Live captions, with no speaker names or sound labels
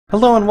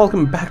Hello and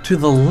welcome back to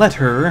the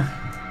letter.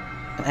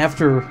 And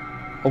after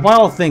a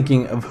while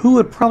thinking of who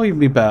would probably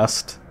be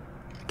best,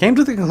 I came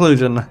to the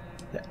conclusion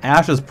that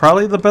Ash is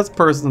probably the best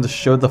person to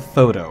show the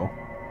photo.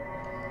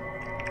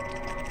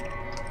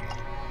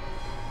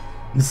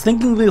 Just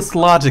thinking this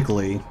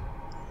logically,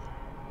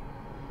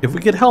 if we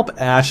could help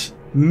Ash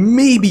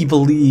maybe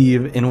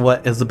believe in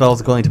what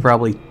Isabel's going to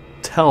probably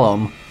tell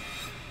him,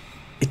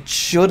 it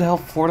should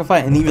help fortify.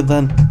 And even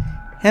then,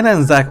 Hannah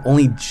and Zach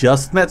only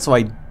just met, so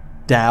I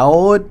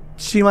doubt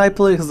she might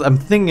believe, because I'm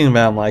thinking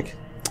about, like,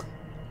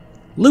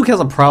 Luke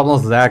has a problem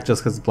with Zach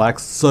just because black,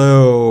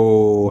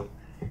 so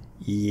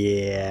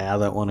yeah,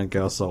 that wouldn't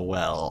go so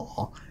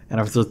well. And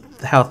after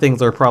how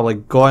things are probably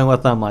going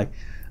with them, like,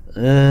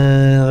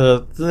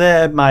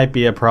 that might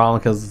be a problem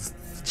because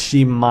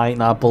she might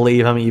not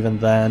believe him even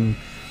then.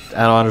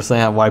 I don't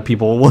understand why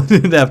people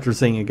wouldn't after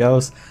seeing a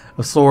ghost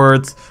of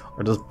sorts,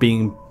 or just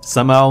being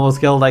somehow almost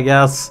killed, I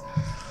guess.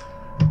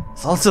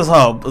 So let's just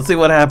hope. Let's see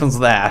what happens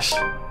with Ash.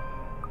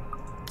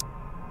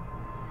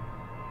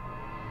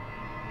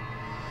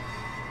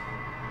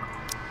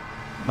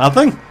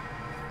 Nothing?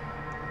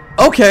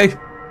 Okay.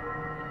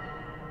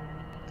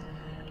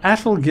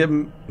 Ash will give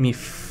me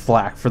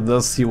flack for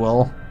this, he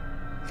will.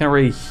 I can't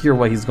really hear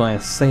what he's going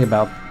to say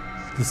about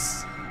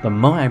this the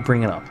moment I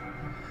bring it up.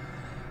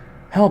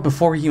 Hell,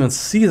 before he even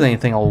sees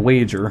anything, I'll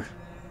wager.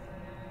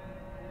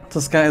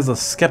 This guy is a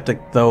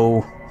skeptic,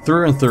 though,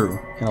 through and through,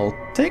 and it'll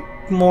take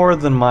more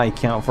than my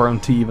account for him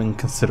to even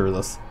consider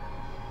this.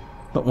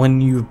 But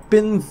when you've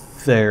been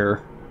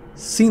there,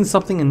 seen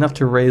something enough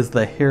to raise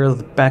the hair of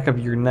the back of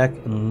your neck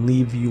and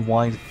leave you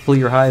wanting to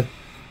flee or hide,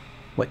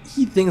 what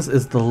he thinks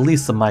is the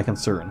least of my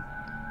concern.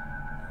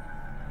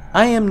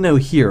 I am no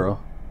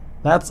hero.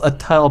 That's a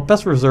title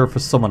best reserved for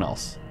someone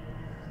else.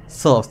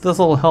 Still, if this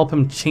will help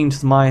him change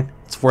his mind,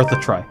 it's worth a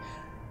try.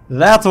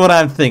 That's what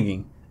I'm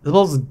thinking.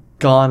 Isabel's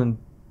gone and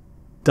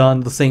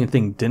done the same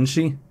thing, didn't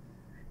she?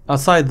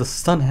 Outside, the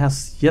sun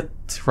has yet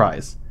to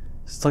rise.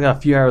 Still got a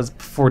few hours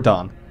before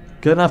dawn.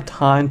 Good enough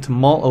time to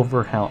mull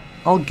over how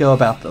I'll go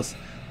about this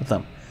with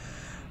them.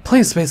 Plenty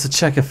of space to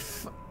check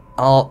if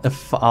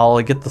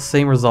I'll get the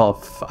same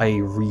result if I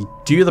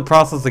redo the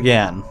process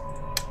again.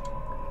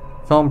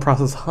 Film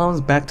process hums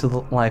back to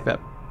life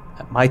at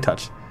my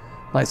touch.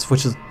 Light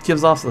switches,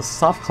 gives off a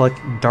soft click,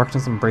 and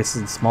darkness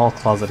embraces the small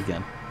closet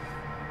again.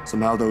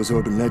 Somehow those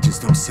urban legends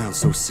don't sound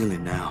so silly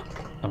now.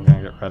 I'm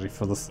gonna get ready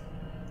for this.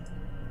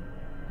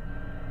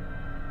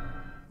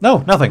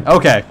 No, nothing.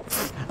 Okay.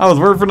 I was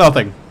worried for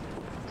nothing.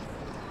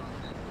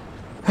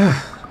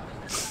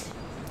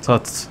 So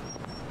it's...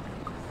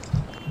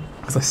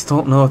 because I still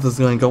don't know if this is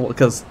going to go...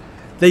 because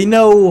they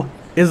know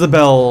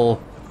Isabel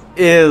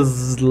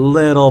is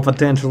little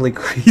potentially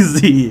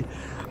crazy,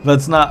 but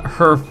it's not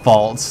her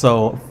fault,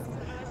 so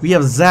we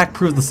have Zach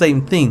prove the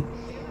same thing.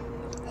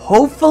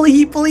 Hopefully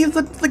he believes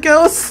it's the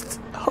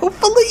ghost.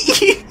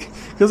 Hopefully.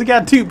 Because we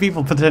got two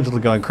people potentially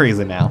going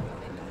crazy now.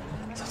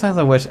 Sometimes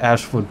I wish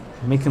Ash would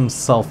make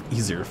himself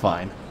easier to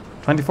find.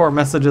 24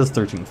 messages,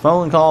 13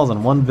 phone calls,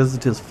 and 1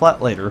 visit to his flat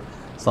later.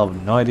 So I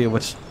have no idea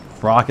which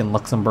rock in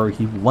Luxembourg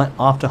he went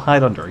off to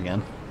hide under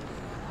again.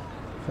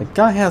 The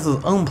guy has his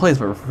own place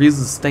but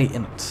refuses to stay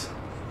in it.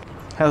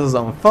 Has his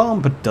own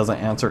phone but doesn't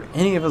answer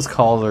any of his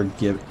calls or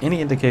give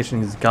any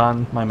indication he's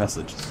gotten my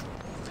message.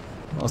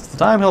 Most of the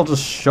time he'll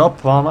just show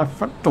up on my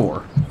front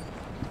door.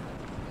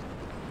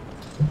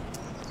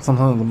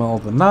 Sometimes in the middle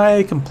of the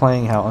night,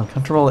 complaining how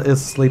uncomfortable it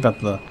is to sleep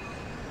at the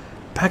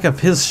back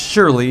of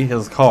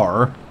his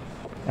car.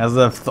 As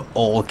if the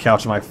old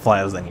couch in my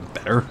flat is any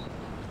better.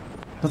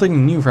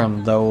 Nothing new from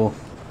him though,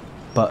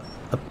 but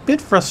a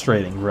bit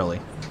frustrating really.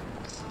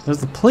 There's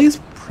the police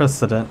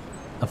precedent,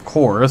 of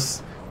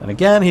course, and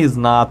again he's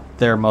not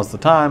there most of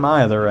the time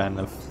either,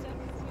 and if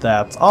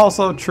that's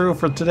also true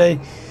for today,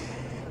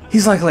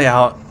 he's likely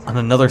out on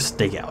another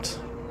stakeout.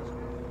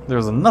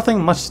 There's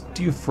nothing much to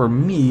do for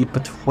me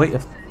but to wait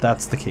if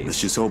that's the case.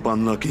 Let's just hope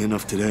I'm lucky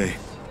enough today.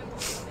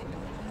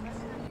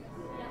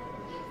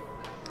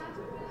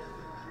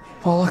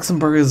 While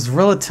Luxembourg is a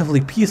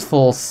relatively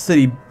peaceful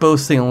city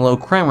boasting a low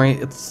crime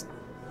rate, its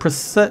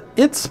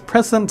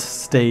present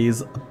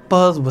stays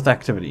abuzz with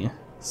activity.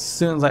 As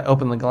soon as I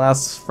open the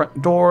glass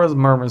front doors,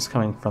 murmurs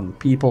coming from the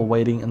people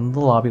waiting in the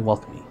lobby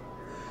welcome me.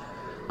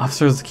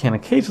 Officers can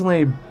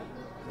occasionally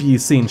be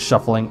seen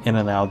shuffling in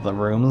and out of the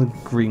room,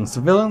 greeting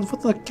civilians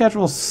with a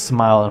casual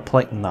smile and a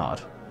polite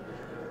nod.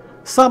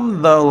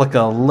 Some, though, look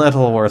a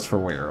little worse for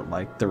wear,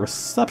 like the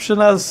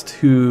receptionist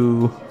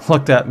who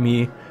looked at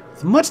me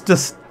with much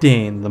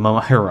disdain the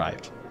moment I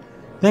arrived.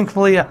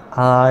 Thankfully,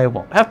 I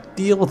won't have to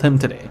deal with him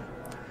today.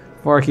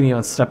 Before I can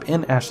even step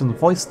in, Ashton's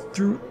voice,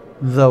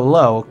 though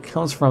low,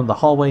 comes from the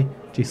hallway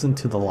adjacent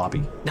to the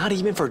lobby. Not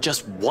even for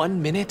just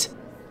 1 minute?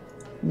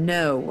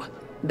 No.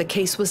 The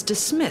case was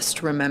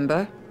dismissed,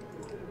 remember?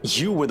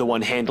 You were the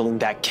one handling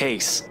that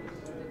case.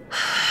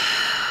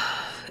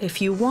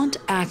 If you want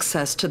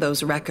access to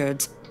those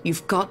records,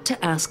 you've got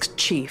to ask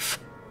Chief.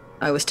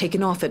 I was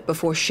taken off it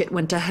before shit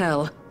went to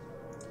hell.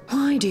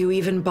 Why do you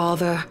even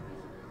bother?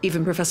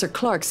 Even Professor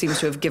Clark seems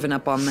to have given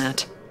up on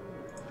that.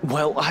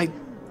 Well,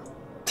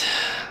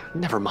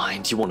 Never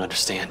mind, you won't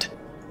understand.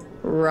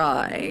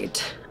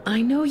 Right.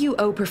 I know you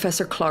owe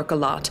Professor Clark a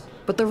lot,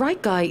 but the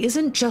right guy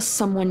isn't just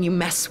someone you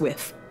mess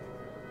with.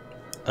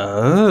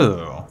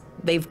 Oh.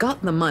 They've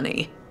got the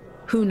money.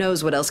 Who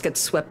knows what else gets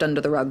swept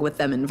under the rug with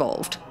them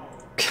involved.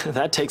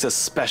 That takes a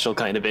special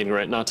kind of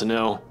ignorant not to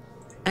know.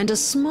 And a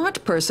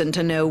smart person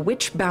to know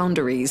which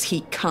boundaries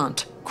he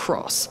can't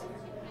cross.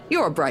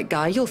 You're a bright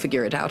guy, you'll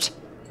figure it out.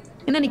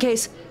 In any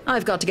case,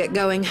 I've got to get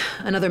going.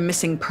 Another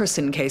missing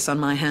person case on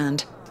my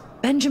hand.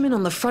 Benjamin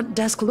on the front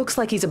desk looks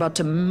like he's about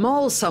to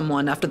maul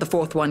someone after the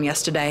fourth one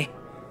yesterday.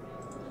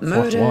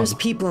 Murders,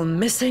 people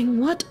missing,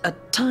 what a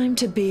time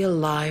to be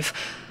alive.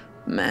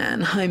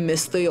 Man, I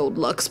miss the old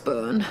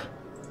Luxburn.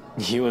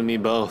 You and me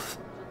both.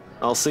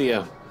 I'll see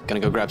ya. Gonna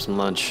go grab some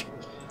lunch.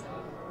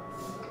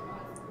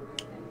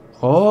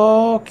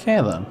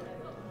 Okay then.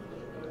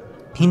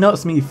 He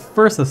noticed me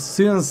first as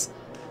soon as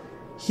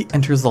he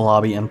enters the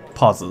lobby and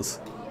pauses.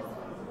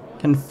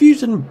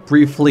 Confusion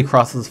briefly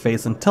crosses his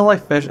face until I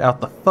fish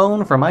out the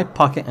phone from my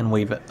pocket and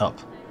wave it up.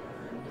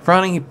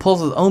 Frowning, he pulls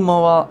his own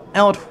mobile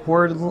out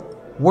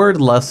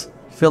wordless,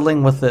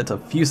 fiddling with it a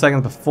few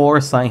seconds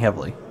before sighing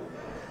heavily.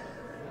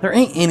 There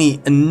ain't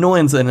any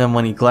annoyance in him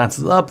when he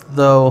glances up,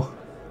 though.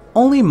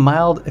 Only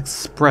mild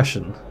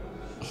expression.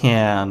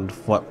 And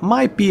what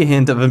might be a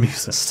hint of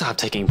amusement. Stop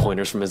taking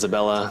pointers from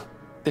Isabella.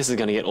 This is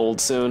gonna get old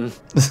soon.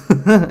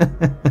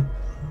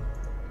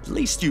 At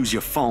least use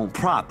your phone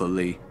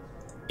properly.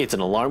 It's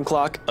an alarm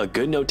clock, a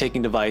good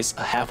note-taking device,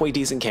 a halfway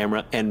decent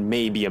camera, and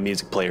maybe a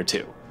music player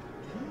too.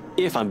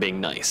 If I'm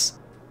being nice.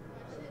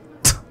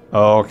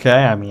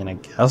 Okay, I mean, I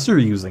guess you're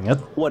using it.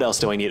 What else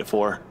do I need it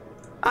for?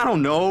 I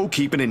don't know,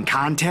 keeping in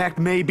contact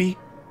maybe?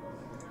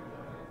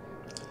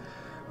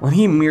 When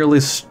he merely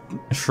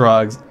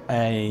shrugs,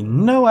 I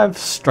know I've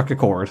struck a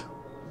chord.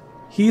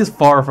 He is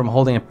far from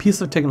holding a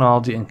piece of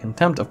technology in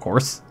contempt, of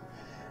course.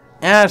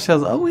 Ash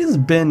has always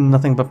been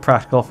nothing but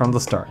practical from the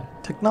start.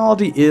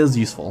 Technology is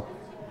useful.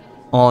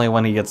 Only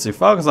when he gets to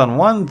focus on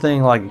one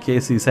thing like a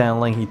case he's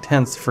handling, he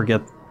tends to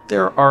forget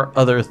there are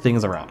other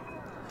things around him.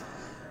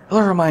 A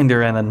little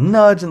reminder and a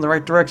nudge in the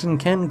right direction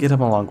can get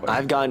him a long way.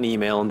 I've got an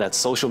email on that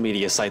social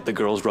media site the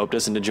girls roped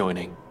us into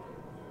joining.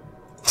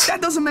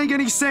 That doesn't make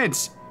any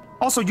sense.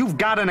 Also, you've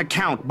got an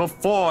account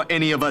before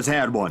any of us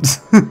had one.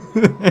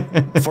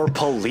 For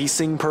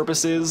policing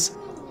purposes?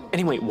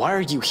 Anyway, why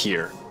are you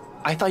here?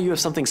 I thought you have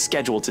something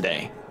scheduled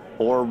today.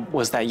 Or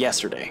was that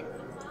yesterday?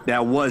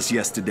 That was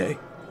yesterday.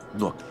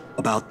 Look,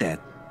 about that.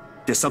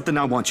 There's something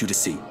I want you to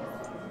see.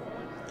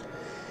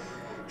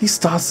 He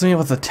stops me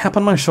with a tap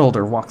on my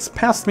shoulder, walks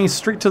past me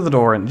straight to the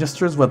door, and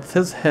gestures with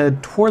his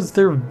head towards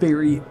their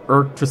very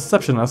irked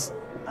receptionist.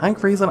 I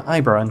raise an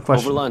eyebrow and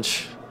question. Over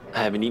lunch.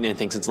 I haven't eaten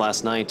anything since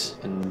last night,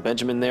 and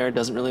Benjamin there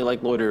doesn't really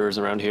like loiterers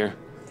around here.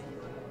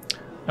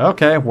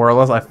 Okay,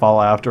 wordless, I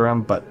follow after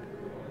him, but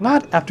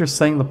not after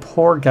saying the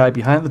poor guy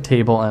behind the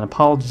table an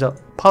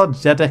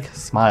apologetic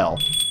smile.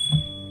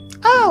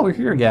 Oh, we're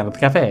here again at the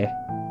cafe.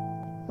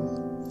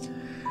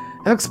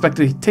 As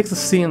expected, he takes a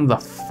seat in the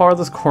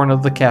farthest corner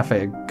of the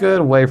cafe, a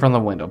good way from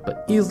the window,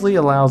 but easily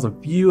allows a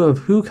view of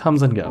who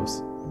comes and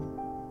goes.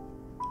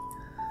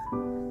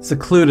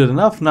 Secluded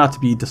enough not to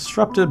be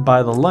disrupted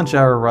by the lunch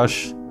hour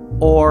rush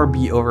or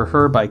be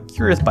overheard by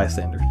curious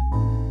bystanders.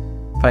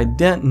 If I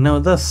didn't know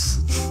this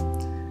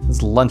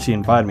lunch he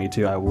invited me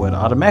to, I would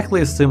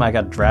automatically assume I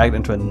got dragged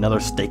into another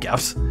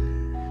stakeout.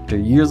 After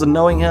years of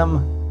knowing him,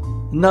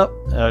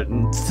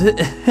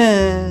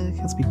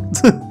 can't speak.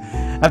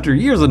 After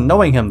years of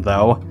knowing him,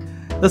 though,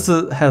 this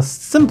has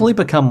simply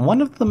become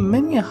one of the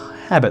many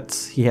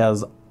habits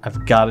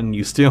I've gotten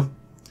used to.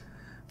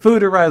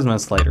 Food arrives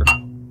minutes later.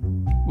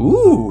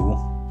 Ooh.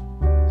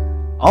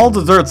 All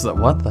desserts, though.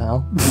 What the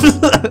hell? Is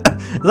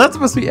that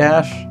supposed to be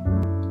Ash?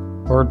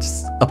 Or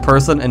just a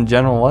person in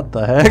general? What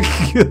the heck?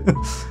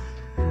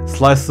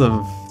 Slice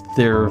of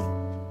their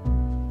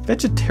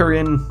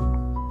vegetarian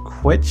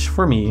quitch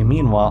for me.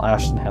 Meanwhile,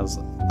 Ashton has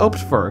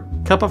opted for a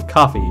cup of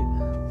coffee,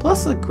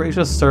 plus a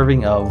gracious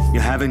serving of...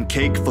 You having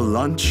cake for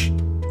lunch?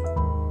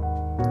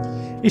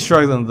 He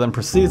shrugs and then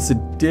proceeds to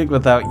dig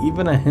without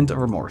even a hint of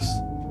remorse.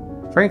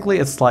 Frankly,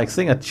 it's like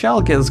seeing a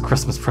child get his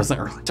Christmas present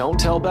early. Don't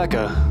tell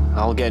Becca.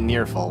 I'll get an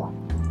earful.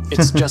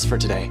 It's just for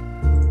today.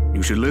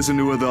 You should listen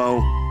to her,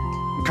 though.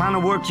 The kind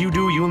of work you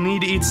do, you'll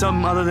need to eat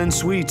something other than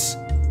sweets.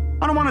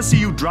 I don't want to see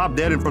you drop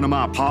dead in front of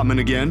my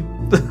apartment again.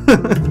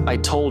 I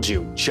told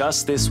you,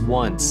 just this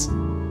once.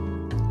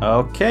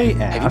 Okay,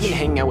 Ash. Have you been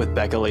hanging out with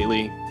Becca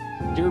lately?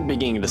 You're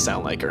beginning to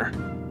sound like her.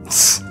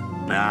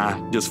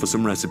 Nah, just for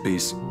some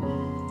recipes.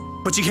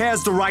 But she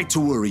has the right to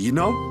worry, you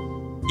know?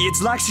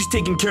 It's like she's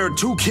taking care of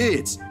two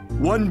kids.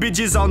 One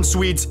bitches on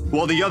sweets,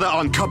 while the other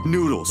on cup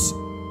noodles.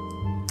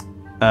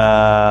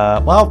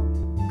 Well,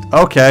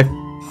 okay.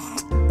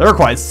 They're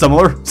quite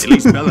similar. At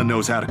least Bella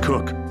knows how to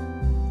cook.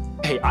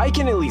 Hey, I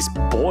can at least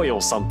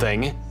boil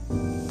something.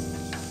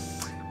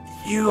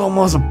 You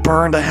almost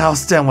burned a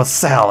house down with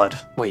salad.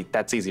 Wait,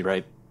 that's easy,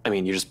 right? I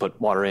mean, you just put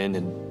water in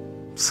and...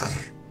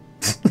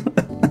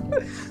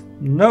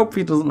 Nope,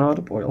 he doesn't know how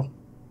to boil.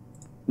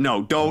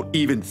 No, don't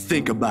even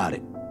think about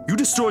it. You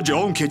destroyed your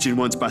own kitchen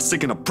once by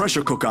sticking a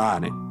pressure cooker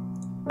on it.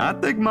 I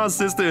think my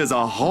sister is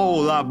a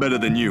whole lot better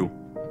than you.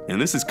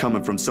 And this is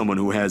coming from someone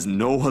who has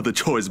no other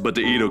choice but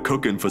to eat her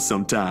cooking for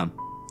some time.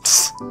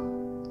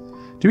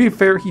 To be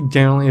fair, he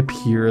generally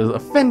appears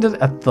offended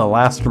at the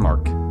last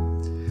remark.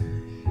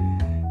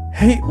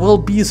 Hate will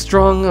be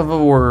strong of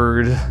a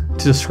word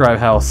to describe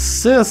how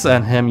Sis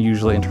and him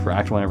usually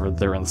interact whenever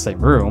they're in the same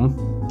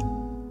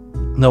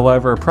room. Though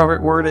whatever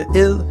appropriate word it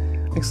is,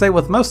 I can say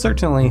with most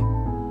certainty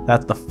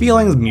that the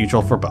feeling's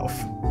mutual for both.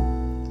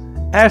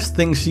 Ash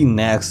thinks she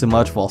nags too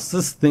much while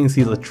Sis thinks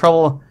he's a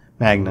trouble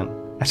magnet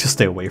I should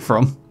stay away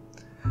from.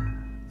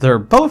 They're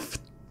both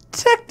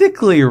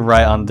technically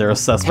right on their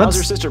assessments. How's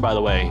your sister, by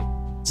the way?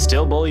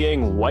 Still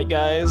bullying white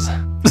guys?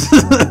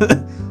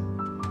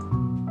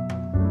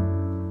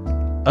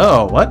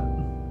 Oh, what?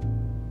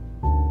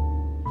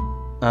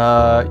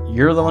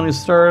 You're the one who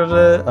started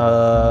it?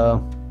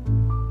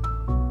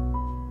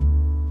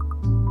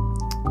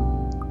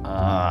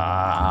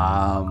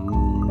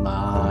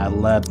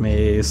 Let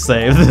me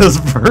save this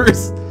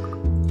first.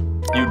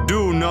 You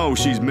do know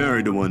she's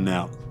married to one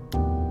now.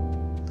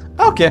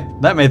 Okay,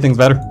 that made things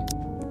better.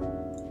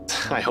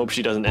 I hope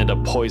she doesn't end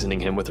up poisoning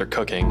him with her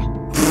cooking.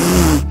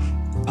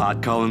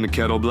 Pot calling the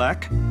kettle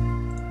black?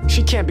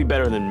 She can't be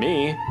better than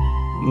me.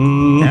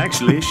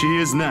 Actually, she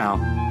is now.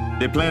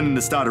 They're planning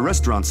to start a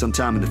restaurant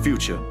sometime in the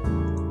future.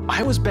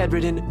 I was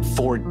bedridden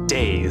for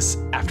days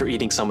after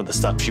eating some of the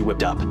stuff she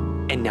whipped up.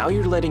 And now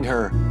you're letting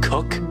her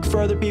cook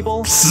for other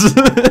people?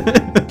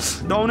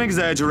 Don't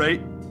exaggerate.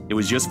 It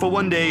was just for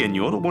one day and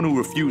you're the one who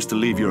refused to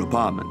leave your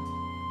apartment.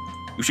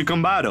 You should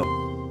come by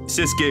though.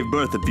 Sis gave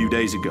birth a few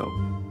days ago.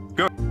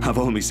 Girl, I've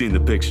only seen the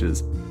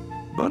pictures.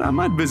 But I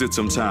might visit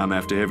sometime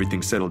after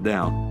everything's settled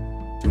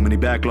down. Too many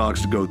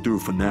backlogs to go through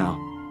for now.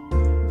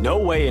 No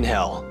way in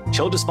hell.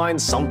 She'll just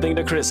find something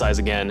to criticize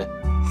again.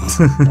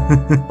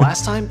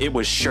 Last time, it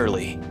was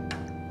Shirley.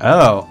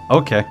 Oh,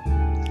 okay.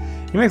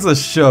 He makes a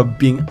show of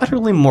being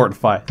utterly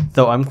mortified,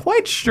 though I'm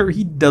quite sure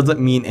he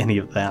doesn't mean any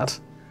of that.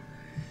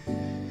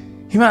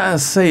 He might not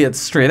say it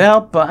straight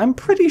out, but I'm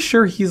pretty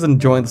sure he's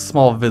enjoying the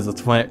small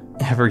visits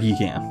whenever he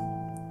can.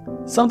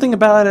 Something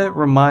about it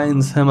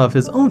reminds him of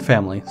his own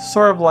family,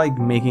 sort of like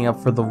making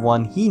up for the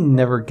one he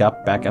never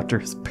got back after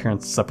his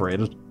parents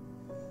separated.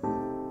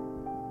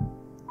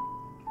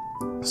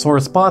 Sore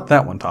spot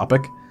that one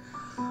topic.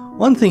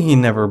 One thing he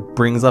never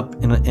brings up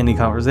in any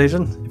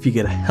conversation, if you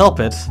could help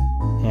it,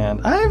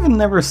 and I've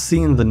never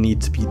seen the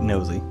need to be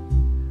nosy.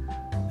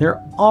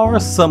 There are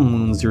some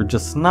wounds you're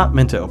just not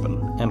meant to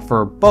open, and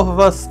for both of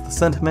us, the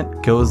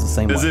sentiment goes the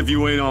same way. As if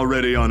you ain't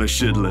already on a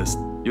shit list.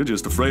 You're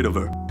just afraid of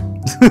her.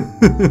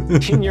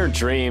 In your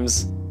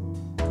dreams.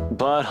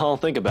 But I'll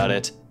think about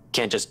it.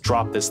 Can't just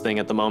drop this thing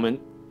at the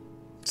moment.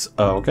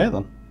 Okay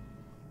then.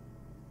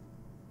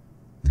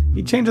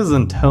 He changes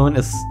in tone.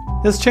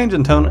 His change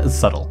in tone is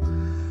subtle,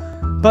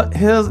 but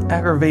his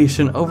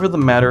aggravation over the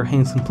matter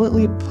hangs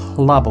completely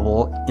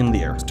palpable in the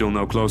air. Still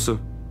no closer?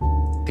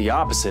 The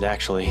opposite,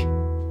 actually.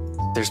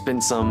 There's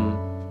been some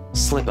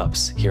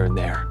slip-ups here and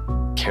there.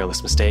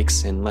 Careless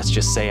mistakes, and let's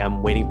just say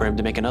I'm waiting for him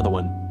to make another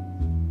one.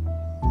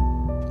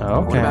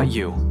 Okay. What about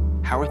you?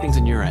 How are things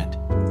on your end?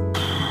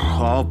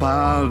 All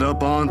piled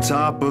up on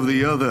top of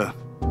the other.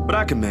 But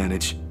I can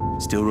manage.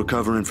 Still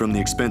recovering from the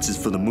expenses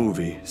for the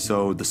movie,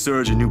 so the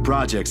surge in new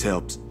projects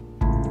helps.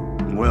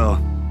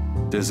 Well,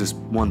 there's this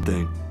one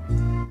thing.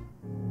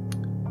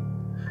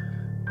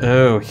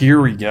 Oh, here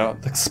we go.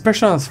 The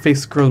expression on his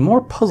face grows more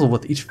puzzled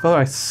with each photo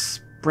I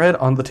spread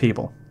on the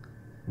table.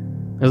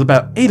 There's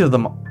about 8 of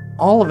them.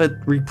 All of it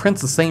reprints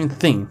the same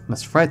thing.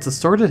 Miss Wright's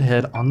distorted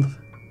head on the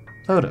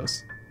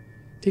photos.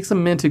 It takes a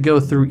minute to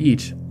go through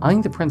each,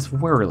 eyeing the prints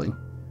warily.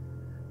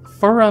 The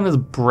fur on his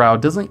brow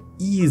doesn't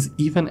ease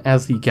even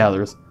as he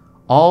gathers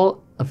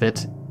all of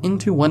it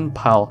into one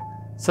pile,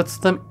 sets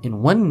them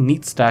in one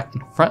neat stack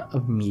in front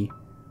of me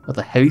with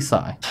a heavy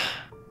sigh.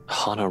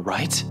 Hannah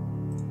Wright?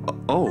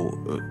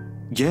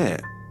 Yeah.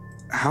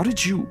 How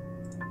did you...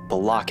 The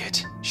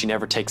locket. She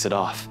never takes it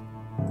off.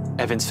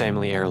 Evan's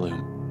family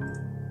heirloom.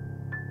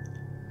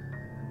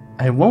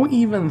 I won't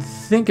even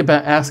think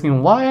about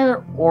asking why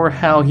or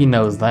how he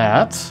knows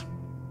that.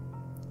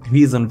 If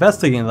he's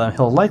investigating them,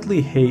 he'll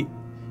likely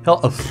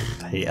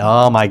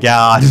oh my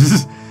god.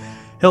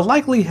 He'll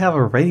likely have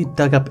already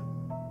dug up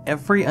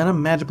every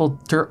unimaginable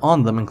dirt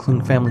on them,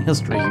 including family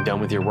history. Are you done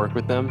with your work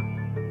with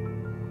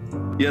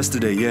them?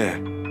 Yesterday, yeah.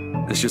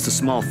 It's just a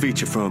small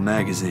feature for a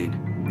magazine.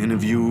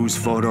 Interviews,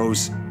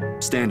 photos,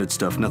 standard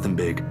stuff, nothing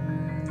big.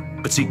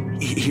 But see,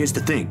 here's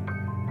the thing.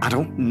 I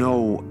don't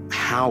know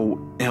how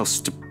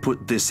else to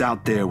put this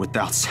out there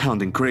without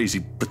sounding crazy,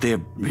 but there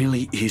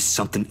really is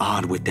something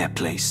odd with that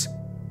place.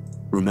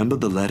 Remember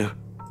the letter?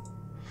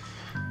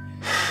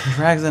 He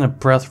drags in a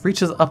breath,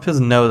 reaches up his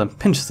nose and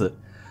pinches it.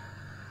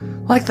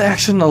 Like the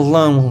action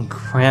alone will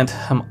grant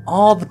him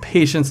all the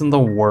patience in the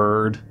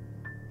world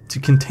to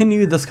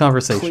continue this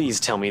conversation. Please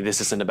tell me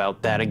this isn't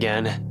about that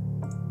again.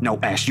 No,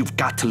 Ash, you've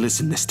got to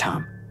listen this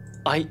time.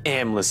 I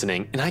am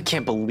listening, and I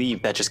can't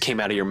believe that just came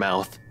out of your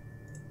mouth.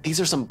 These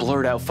are some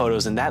blurred out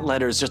photos and that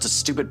letter is just a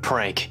stupid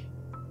prank.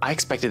 I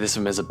expected this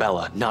from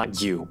Isabella,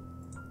 not you.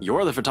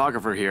 You're the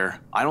photographer here.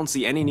 I don't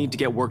see any need to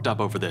get worked up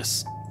over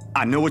this.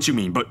 I know what you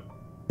mean, but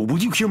will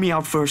you hear me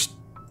out first?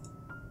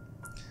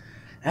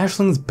 Ash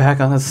leans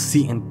back on his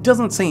seat and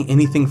doesn't say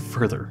anything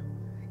further.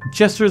 He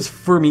gestures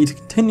for me to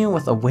continue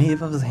with a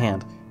wave of his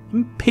hand,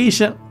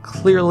 impatient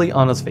clearly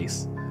on his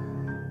face.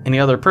 Any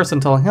other person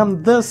telling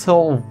him this,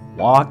 he'll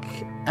walk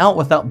out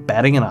without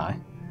batting an eye.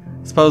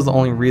 I suppose the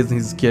only reason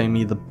he's giving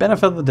me the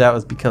benefit of the doubt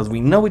is because we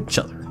know each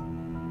other.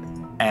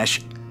 Ash,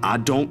 I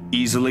don't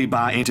easily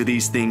buy into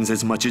these things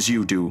as much as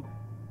you do.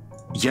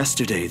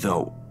 Yesterday,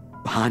 though,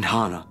 behind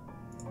Hana.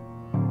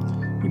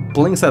 He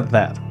blinks at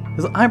that,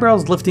 his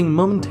eyebrows lifting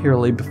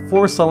momentarily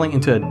before settling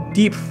into a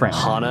deep frown.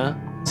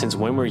 Hana? Since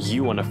when were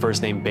you on a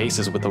first-name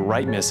basis with the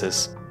right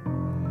missus?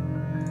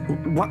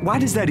 Why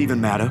does that even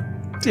matter?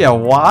 Yeah,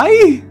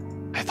 why?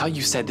 I thought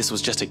you said this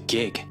was just a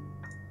gig.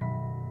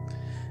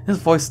 His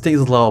voice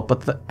stays low,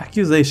 but the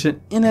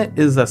accusation in it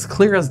is as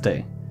clear as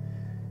day.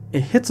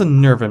 It hits a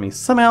nerve in me,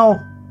 somehow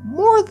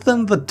more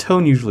than the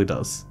tone usually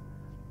does.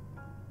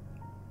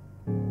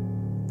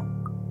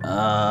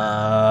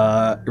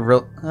 I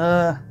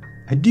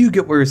do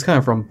get where he's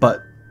coming from,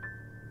 but...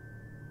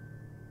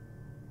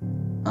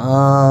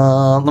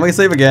 let me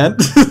save again.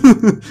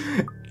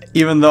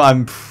 Even though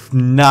I'm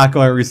not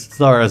going to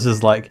restart, it's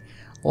just like,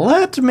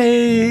 let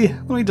me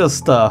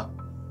just,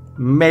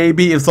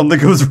 maybe if something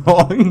goes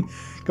wrong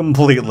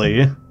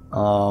completely.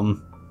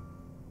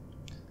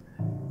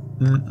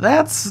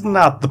 That's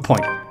not the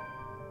point.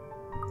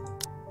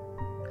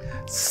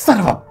 Son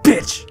of a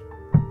bitch!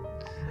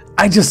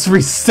 I just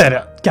reset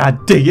it.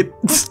 God dang it.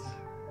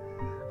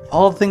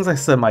 All the things I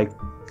said, my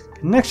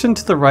connection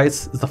to the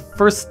rights is the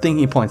first thing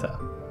he points at.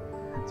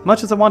 As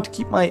much as I want to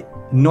keep my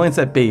annoyance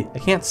at bay, I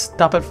can't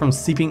stop it from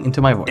seeping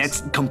into my voice.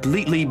 That's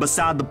completely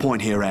beside the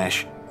point here,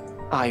 Ash.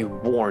 I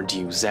warned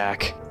you,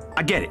 Zach.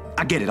 I get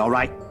it,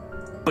 alright?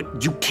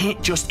 But you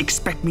can't just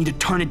expect me to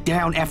turn it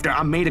down after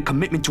I made a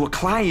commitment to a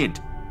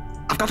client.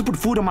 I've got to put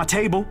food on my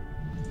table.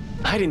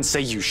 I didn't say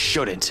you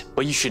shouldn't,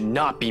 but you should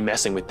not be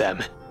messing with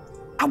them.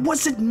 I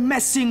wasn't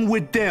messing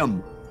with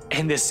them.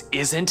 And this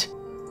isn't?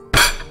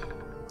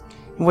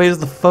 He waves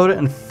the photo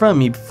in front of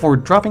me before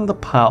dropping the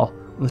pile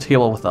on the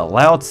table with a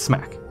loud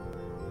smack.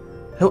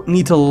 I don't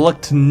need to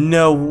look to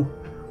know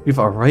we've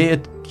already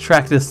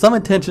attracted some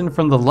attention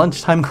from the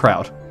lunchtime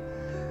crowd.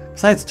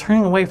 Besides,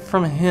 turning away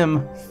from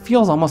him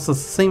feels almost the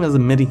same as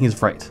admitting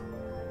he's right.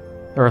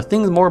 There are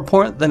things more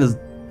important than his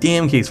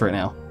damn case right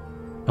now.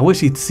 I wish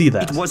he'd see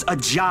that. It was a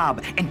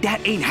job, and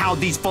that ain't how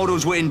these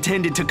photos were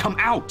intended to come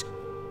out.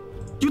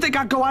 You think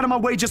I'd go out of my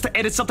way just to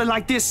edit something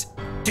like this?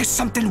 There's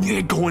something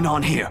weird going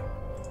on here.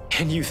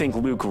 And you think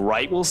Luke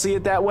Wright will see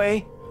it that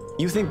way?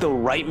 You think the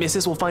right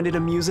missus will find it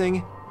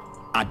amusing?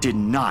 I did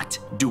not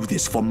do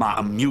this for my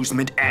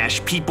amusement,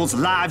 Ash. People's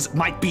lives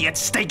might be at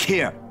stake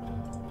here.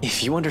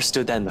 If you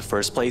understood that in the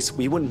first place,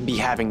 we wouldn't be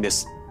having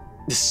this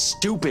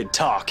stupid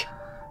talk.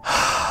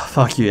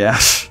 Fuck you,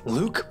 Ash.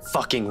 Luke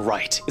fucking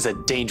Wright is a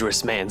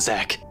dangerous man,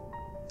 Zach.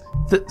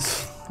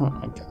 Oh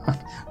my god.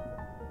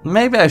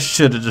 Maybe I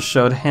should have just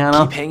showed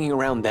Hannah. Keep hanging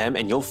around them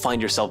and you'll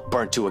find yourself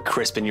burnt to a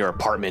crisp in your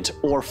apartment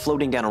or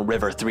floating down a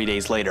river 3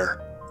 days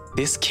later.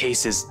 This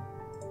case is...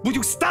 Will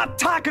you stop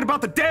talking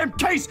about the damn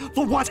case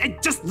for once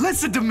and just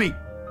listen to me?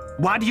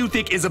 Why do you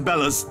think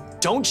Isabella's...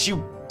 Don't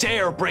you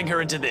dare bring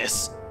her into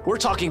this. We're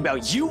talking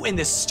about you and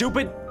this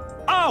stupid...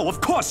 Oh, of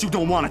course you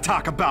don't want to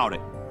talk about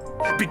it.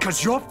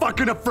 Because you're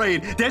fucking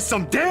afraid there's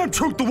some damn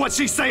truth to what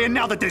she's saying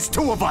now that there's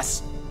two of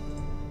us.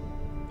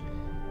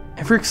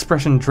 Every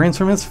expression drains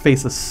from his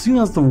face as soon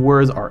as the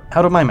words are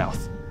out of my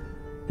mouth.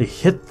 They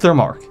hit their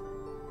mark.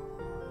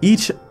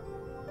 Each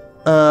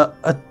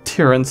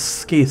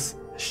utterance case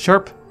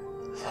sharp.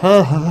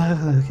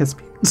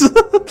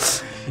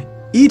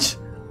 Each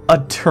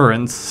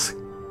utterance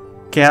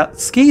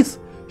scathe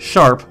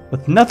sharp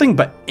with nothing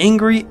but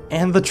angry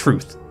and the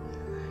truth.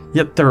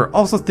 Yet there are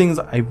also things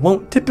I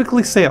won't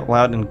typically say out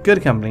loud in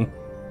good company,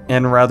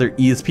 and rather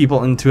ease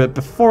people into it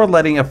before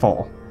letting it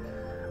fall.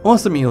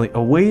 Almost immediately,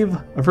 a wave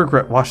of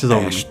regret washes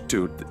over me.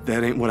 Dude,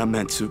 that ain't what I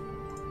meant to.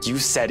 You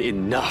said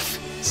enough,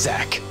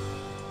 Zach.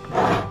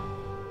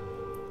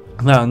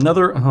 Now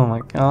another... Oh my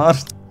god.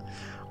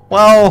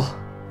 Well,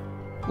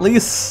 at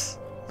least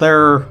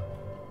they're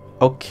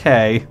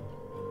okay,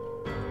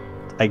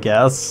 I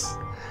guess.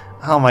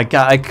 Oh my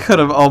god, I could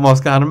have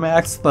almost gotten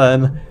max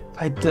then.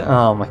 If I did...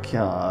 Oh my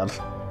god.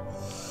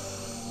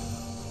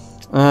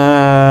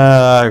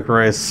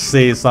 Grace,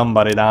 see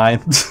somebody die.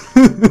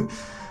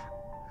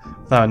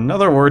 Without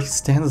another word, he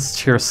stands in his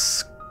chair,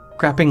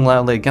 scrapping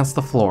loudly against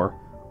the floor,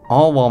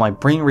 all while my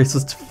brain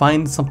races to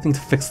find something to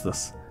fix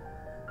this.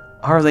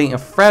 Ours ain't a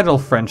fragile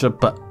friendship,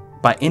 but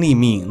by any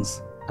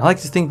means. I like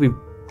to think we've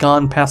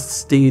gone past the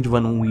stage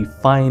when we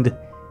find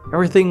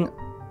everything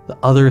the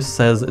other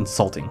says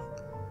insulting.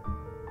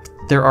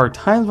 There are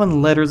times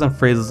when letters and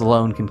phrases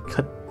alone can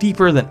cut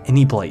deeper than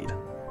any blade.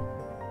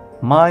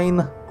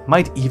 Mine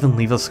might even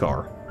leave a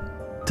scar.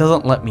 It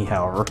doesn't let me,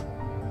 however.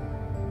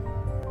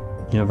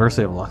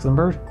 University of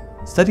Luxembourg?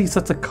 Instead, he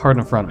sets a card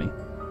in front of me.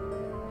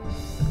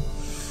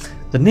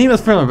 The name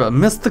is familiar, but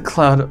amidst the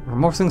cloud,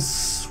 remorsing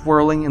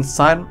swirling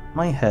inside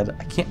my head,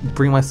 I can't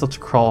bring myself to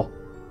crawl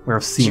where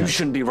I've seen You it.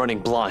 shouldn't be running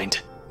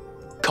blind.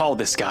 Call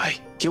this guy.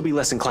 He'll be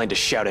less inclined to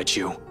shout at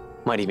you.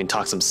 Might even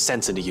talk some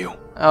sense into you.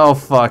 Oh,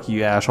 fuck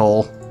you,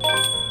 asshole.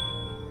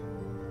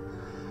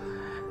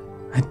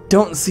 I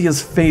don't see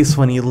his face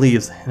when he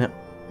leaves,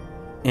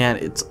 and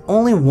it's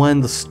only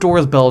when the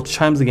store's bell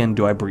chimes again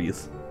do I breathe.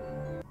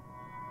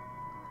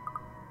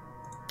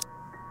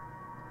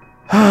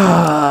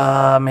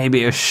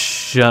 Maybe I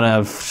shouldn't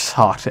have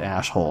talked to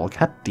Asshole.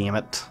 God damn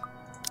it.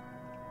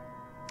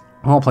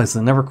 Of all places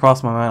that never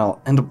crossed my mind,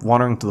 I'll end up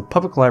wandering to the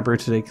public library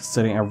today,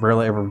 considering I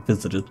rarely ever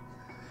visited.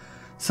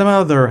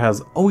 Somehow there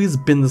has always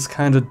been this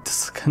kind of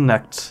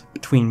disconnect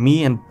between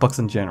me and books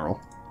in general.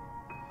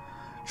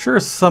 Sure,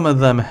 some of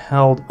them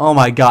held... Oh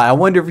my god, I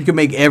wonder if you could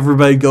make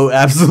everybody go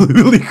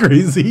absolutely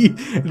crazy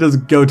and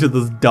just go to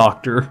this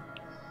doctor.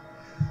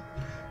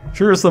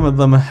 Sure, some of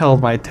them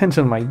held my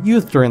attention in my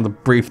youth during the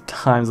brief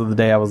times of the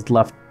day I was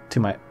left to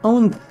my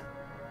own...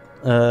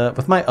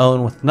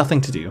 with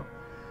nothing to do.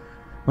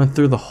 Went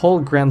through the whole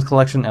grand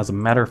collection as a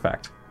matter of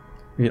fact.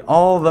 Read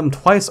all of them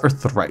twice or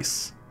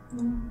thrice.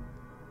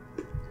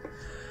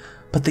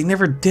 But they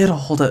never did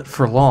hold it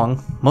for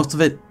long. Most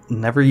of it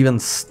never even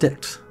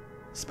sticked.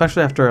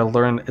 Especially after I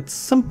learned it's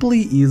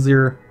simply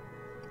easier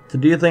to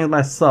do things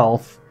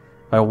myself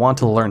if I want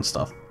to learn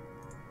stuff.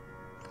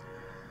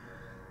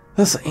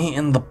 This ain't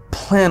in the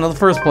plan in the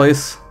first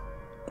place.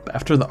 But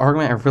after the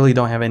argument, I really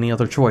don't have any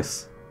other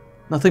choice.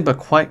 Nothing but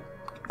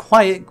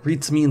quiet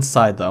greets me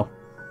inside, though.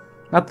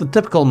 Not the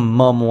typical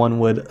mum one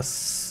would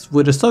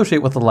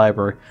associate with the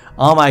library.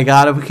 Oh my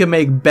god, if we could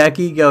make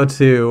Becky go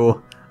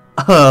to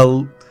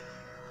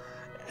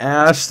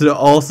Ash to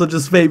also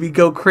just maybe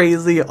go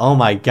crazy. Oh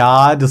my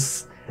god.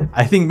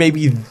 I think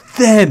maybe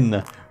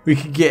then we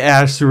could get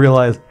Ash to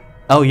realize,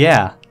 oh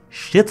yeah,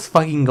 shit's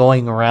fucking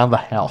going around the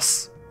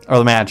house. Or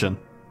the mansion.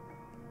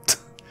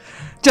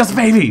 Just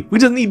maybe. We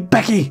just need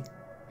Becky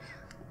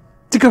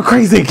to go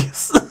crazy.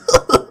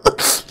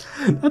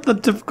 Not the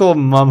typical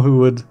mom who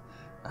would...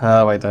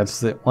 wait,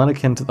 that's it. One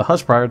akin to the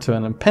hush prior to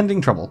an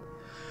impending trouble.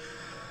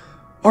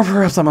 Or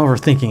perhaps I'm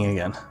overthinking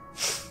again.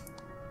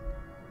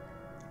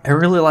 I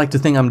really like to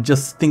think I'm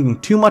just thinking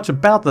too much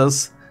about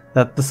this,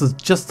 that this is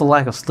just the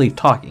lack of sleep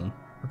talking.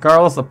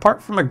 Regardless,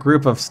 apart from a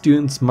group of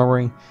students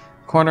murmuring in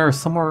a corner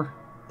somewhere,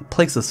 the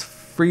place is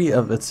free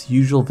of its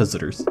usual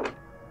visitors.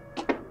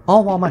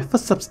 All while my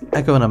footsteps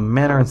echo in a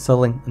manner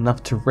unsettling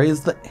enough to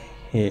raise the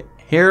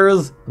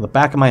hairs on the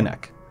back of my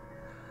neck.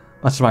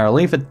 Much to my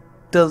relief, it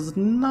does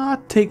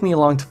not take me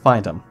long to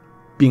find him,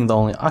 being the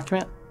only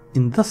occupant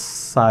in this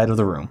side of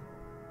the room.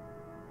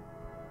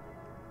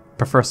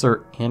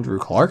 Professor Andrew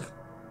Clark?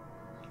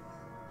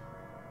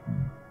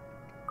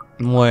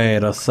 Wait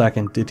a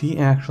second, did he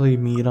actually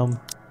meet him?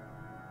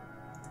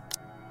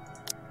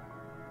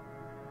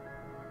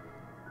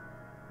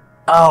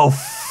 Oh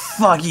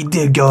fuck, he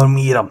did go and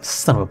meet him,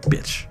 son of a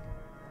bitch.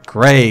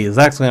 Great,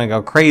 Zach's gonna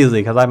go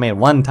crazy because I made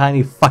one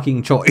tiny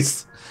fucking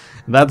choice.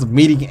 And that's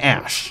meeting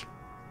Ash.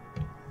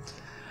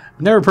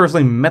 I've never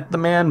personally met the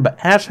man,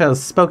 but Ash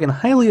has spoken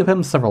highly of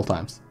him several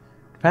times.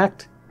 In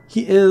fact,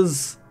 he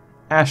is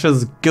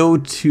Ash's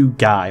go-to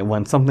guy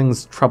when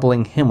something's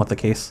troubling him with the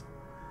case.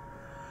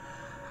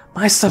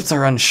 My steps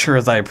are unsure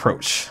as I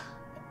approach.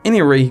 At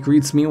any rate, he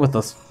greets me with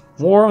a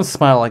warm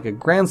smile like a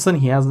grandson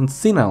he hasn't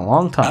seen in a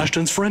long time.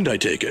 Ashton's friend, I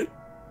take it.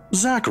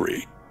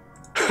 Zachary.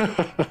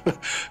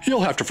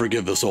 You'll have to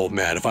forgive this old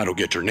man if I don't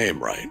get your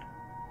name right.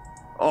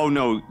 Oh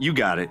no, you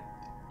got it.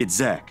 It's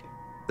Zach.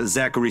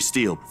 Zachary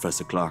Steele,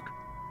 Professor Clark.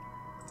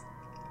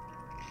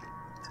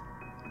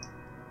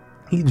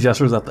 He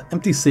gestures at the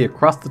empty seat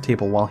across the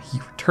table while he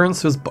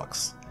returns to his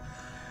books.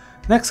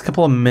 The next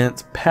couple of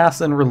minutes pass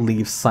in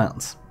relieved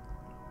silence.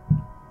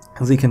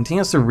 As he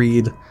continues to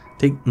read,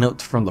 take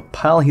notes from the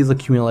pile he's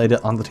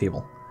accumulated on the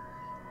table.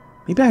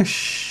 Maybe I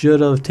should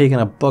have taken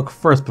a book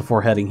first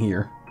before heading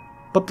here.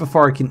 But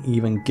before I can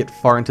even get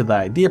far into the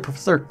idea,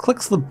 Professor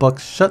clicks the book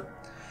shut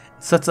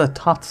and sets it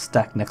atop the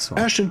stack next to him.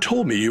 Ashton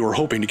told me you were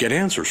hoping to get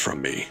answers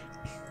from me.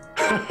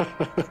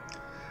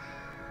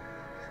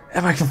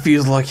 Am I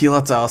confused? Look, he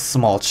lets out a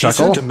small He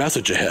chuckle. sent a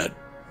message ahead.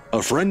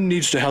 A friend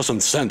needs to have some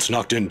sense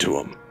knocked into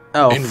him.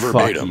 Oh, in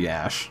verbatim. fuck you,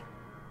 Ash.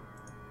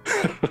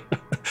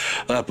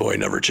 That boy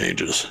never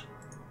changes.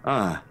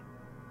 I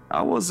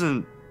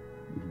wasn't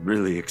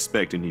really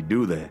expecting he'd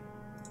do that.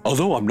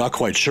 Although I'm not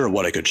quite sure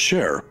what I could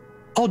share,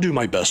 I'll do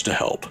my best to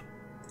help.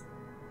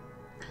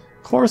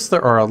 Of course,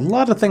 there are a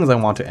lot of things I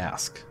want to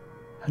ask.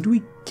 How do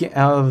we get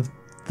out of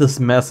this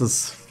mess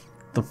is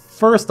the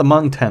first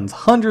among tens,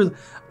 hundreds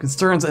of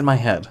concerns in my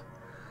head.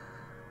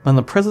 But in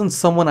the presence of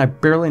someone I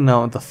barely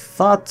know, the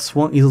thoughts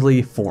won't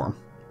easily form.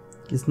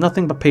 He's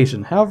nothing but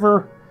patient,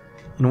 however,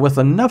 and with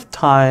enough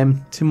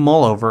time to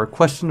mull over, a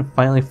question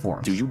finally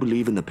forms. Do you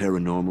believe in the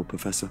paranormal,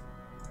 Professor?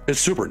 It's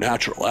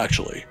supernatural,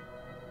 actually.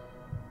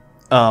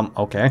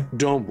 Okay.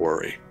 Don't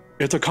worry.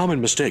 It's a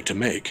common mistake to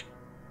make.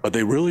 but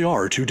they really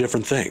are two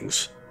different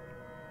things.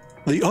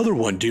 The other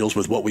one deals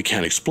with what we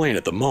can't explain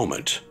at the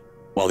moment,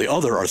 while the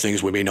other are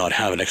things we may not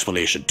have an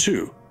explanation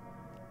to.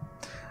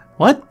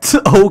 What?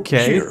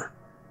 Okay. Here.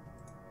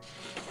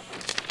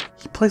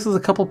 He places a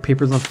couple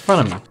papers in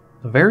front of me,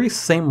 the very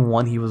same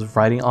one he was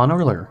writing on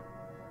earlier.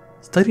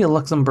 Study of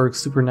Luxembourg's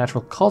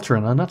supernatural culture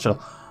in a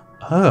nutshell.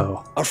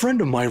 Oh. A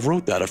friend of mine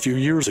wrote that a few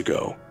years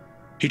ago.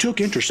 He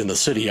took interest in the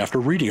city after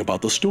reading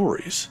about the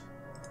stories.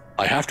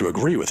 I have to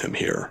agree with him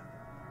here.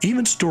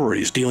 Even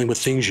stories dealing with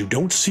things you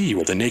don't see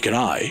with the naked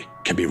eye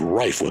can be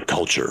rife with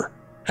culture,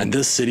 and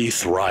this city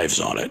thrives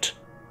on it.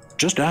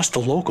 Just ask the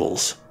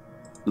locals.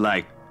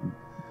 Like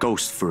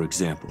ghosts, for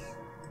example.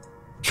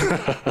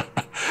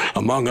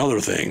 Among other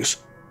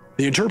things.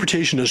 The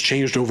interpretation has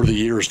changed over the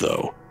years,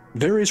 though.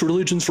 Various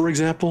religions, for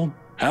example,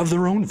 have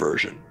their own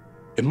version.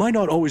 It might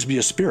not always be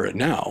a spirit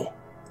now.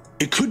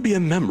 It could be a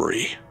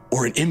memory,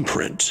 or an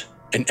imprint,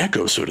 an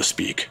echo, so to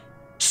speak.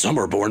 Some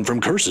are born from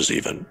curses,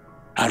 even.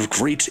 Out of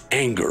great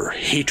anger,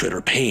 hatred,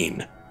 or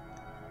pain.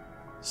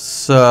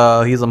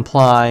 So he's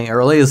implying,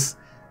 or at least,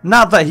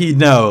 not that he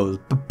knows,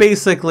 but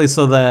basically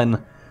so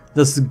then,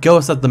 this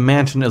ghost at the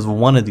mansion is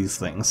one of these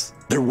things.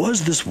 There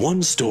was this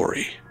one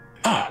story.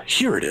 Ah,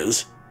 here it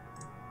is.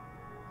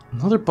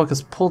 Another book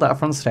is pulled out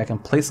from the stack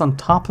and placed on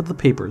top of the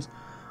papers.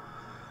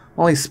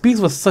 While he speaks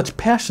with such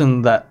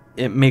passion that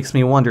it makes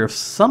me wonder if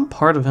some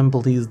part of him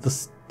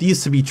believes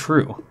these to be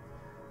true.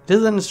 It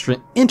is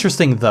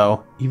interesting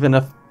though, even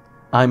if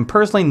I'm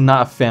personally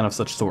not a fan of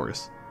such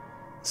stories.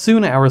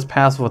 Soon hours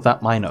pass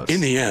without my notice.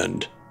 In the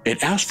end,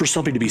 it asks for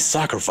something to be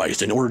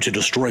sacrificed in order to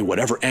destroy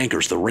whatever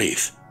anchors the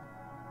wraith.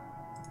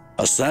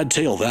 A sad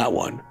tale, that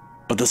one,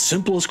 but the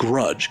simplest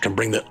grudge can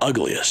bring the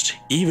ugliest,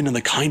 even in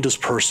the kindest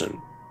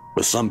person,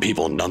 with some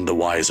people none the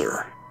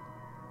wiser.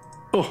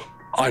 Oh,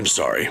 I'm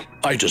sorry,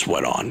 I just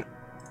went on.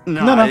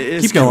 No,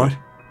 it's keep going. good.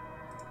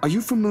 Are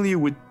you familiar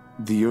with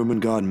the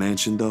Ermengarde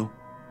Mansion, though?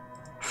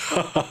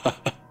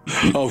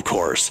 Of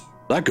course,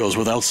 that goes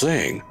without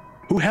saying.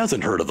 Who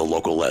hasn't heard of the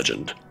local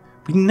legend?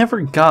 We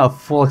never got a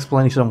full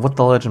explanation of what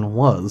the legend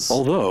was.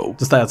 Although,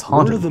 just that it's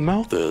haunted. word of the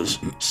mouth is,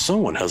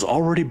 someone has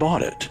already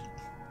bought it.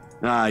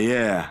 Ah,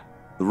 yeah.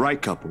 The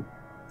right couple.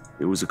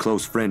 It was a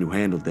close friend who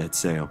handled that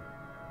sale.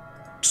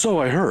 So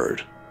I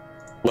heard.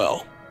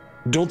 Well,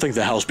 don't think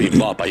the house being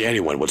bought by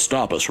anyone would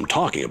stop us from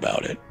talking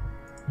about it.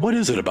 What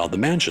is it about the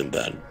mansion,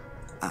 then?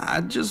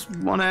 I just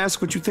want to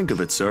ask what you think of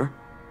it, sir.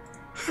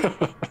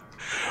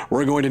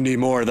 We're going to need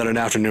more than an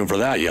afternoon for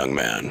that, young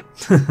man.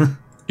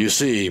 You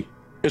see,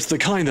 it's the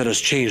kind that has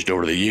changed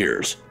over the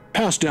years,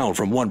 passed down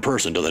from one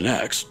person to the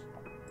next.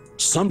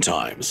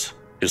 Sometimes,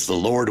 it's the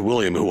Lord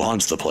William who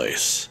haunts the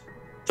place.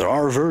 There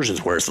are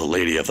versions where it's the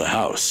lady of the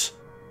house.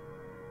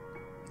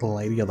 The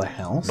lady of the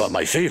house? But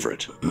my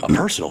favorite, a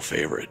personal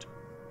favorite,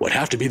 would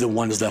have to be the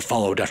ones that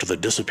followed after the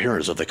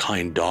disappearance of the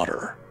kind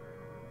daughter.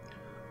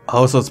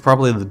 Oh, so it's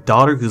probably the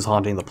daughter who's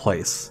haunting the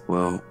place.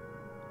 Well,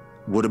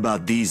 what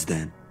about these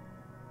then?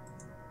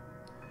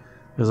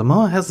 There's a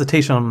moment of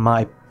hesitation on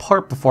my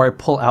part before I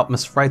pull out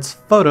Miss Wright's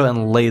photo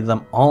and lay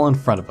them all in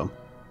front of him.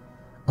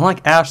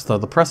 Unlike Ash, though,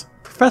 the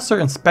professor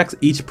inspects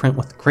each print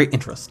with great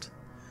interest.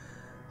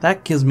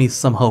 That gives me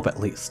some hope, at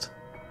least.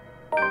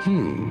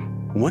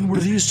 When were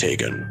these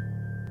taken?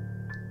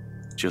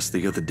 Just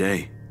the other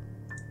day.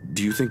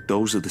 Do you think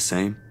those are the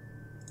same?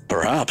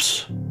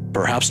 Perhaps.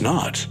 Perhaps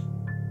not.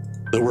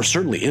 There were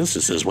certainly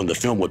instances when the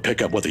film would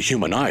pick up what the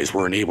human eyes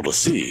weren't able to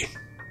see.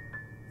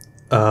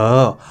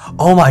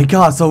 Oh my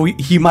god, so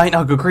he might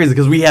not go crazy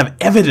because we have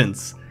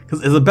evidence.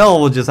 Because Isabella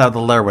will just have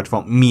the letter, which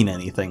won't mean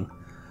anything.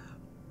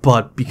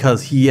 But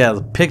because he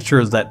has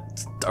pictures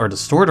that are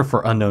distorted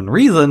for unknown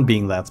reason,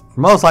 being that's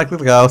most likely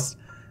the ghost.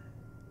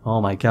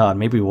 Oh my god,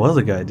 maybe it was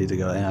a good idea to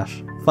go to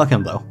Ash. Fuck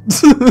him though.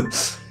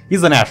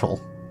 He's an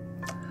asshole.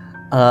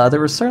 There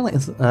were certainly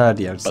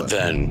But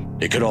then,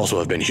 it could also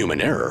have been human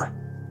error.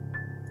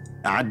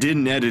 I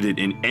didn't edit it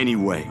in any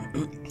way.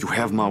 You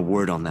have my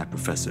word on that,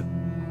 Professor.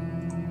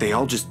 They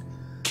all just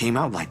came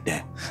out like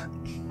that.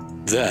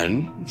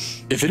 Then,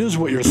 if it is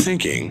what you're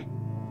thinking,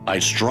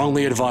 I'd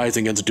strongly advise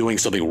against doing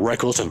something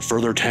reckless and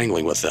further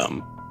tangling with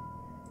them.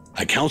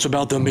 Accounts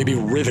about them may be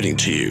riveting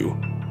to you,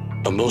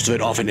 but most of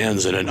it often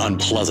ends in an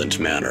unpleasant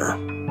manner.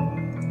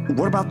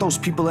 What about those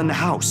people in the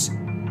house?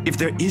 If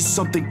there is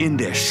something in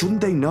there, shouldn't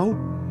they know?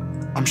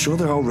 I'm sure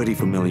they're already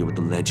familiar with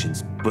the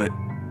legends, but...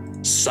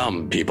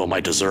 Some people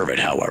might deserve it,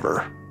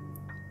 however.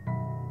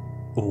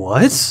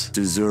 What?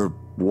 Deserve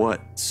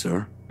what,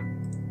 sir?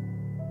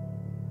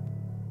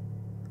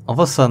 All of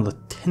a sudden, the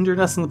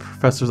tenderness in the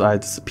professor's eye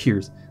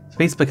disappears, his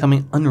face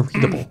becoming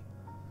unreadable.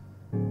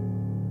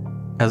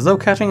 As though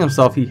catching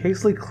himself, he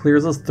hastily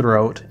clears his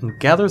throat and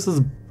gathers his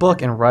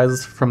book and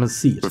rises from his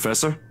seat.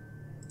 Professor?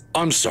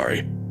 I'm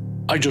sorry.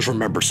 I just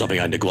remembered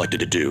something I neglected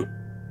to do.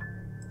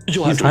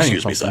 You'll have to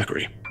excuse me,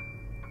 Zachary.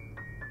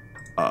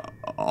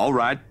 All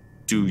right.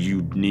 Do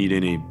you need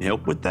any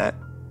help with that?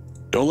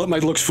 Don't let my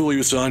looks fool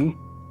you, son.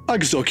 I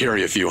can still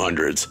carry a few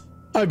hundreds.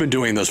 I've been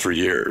doing this for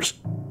years.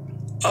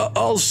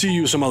 I'll see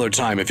you some other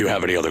time if you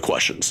have any other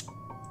questions.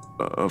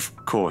 Of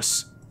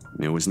course.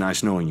 It was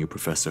nice knowing you,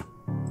 Professor.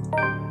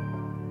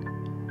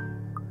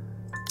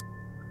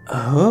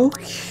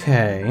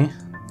 Okay.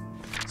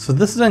 So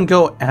this didn't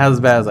go as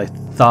bad as I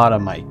thought it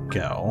might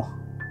go.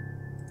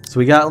 So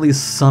we got at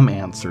least some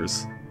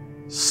answers.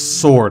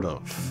 Sort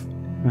of.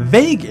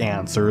 Vague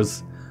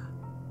answers,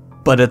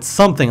 but it's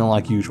something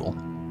unlike usual.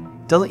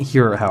 Doesn't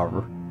hear it,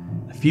 however.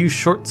 A few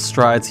short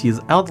strides, he is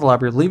out of the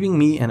library, leaving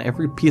me and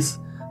every piece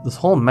of this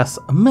whole mess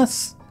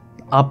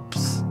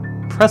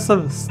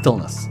oppressive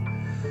stillness.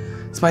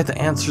 Despite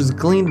the answers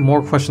gleaned,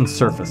 more questions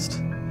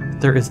surfaced. If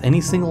there is any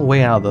single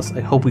way out of this,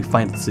 I hope we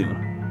find it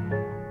soon.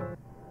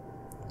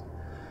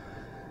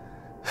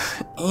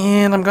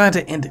 And I'm going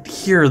to end it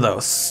here though.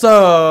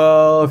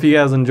 So if you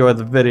guys enjoyed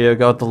the video,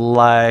 go with the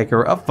like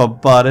or up a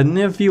button.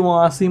 If you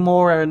want to see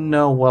more and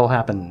know what'll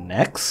happen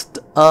next,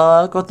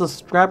 go with the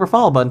subscribe or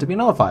follow button to be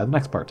notified of the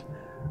next part.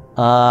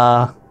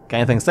 Got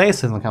anything to say?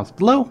 Say in the comments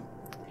below.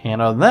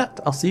 And other than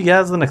that, I'll see you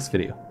guys in the next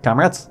video.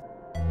 Comrades.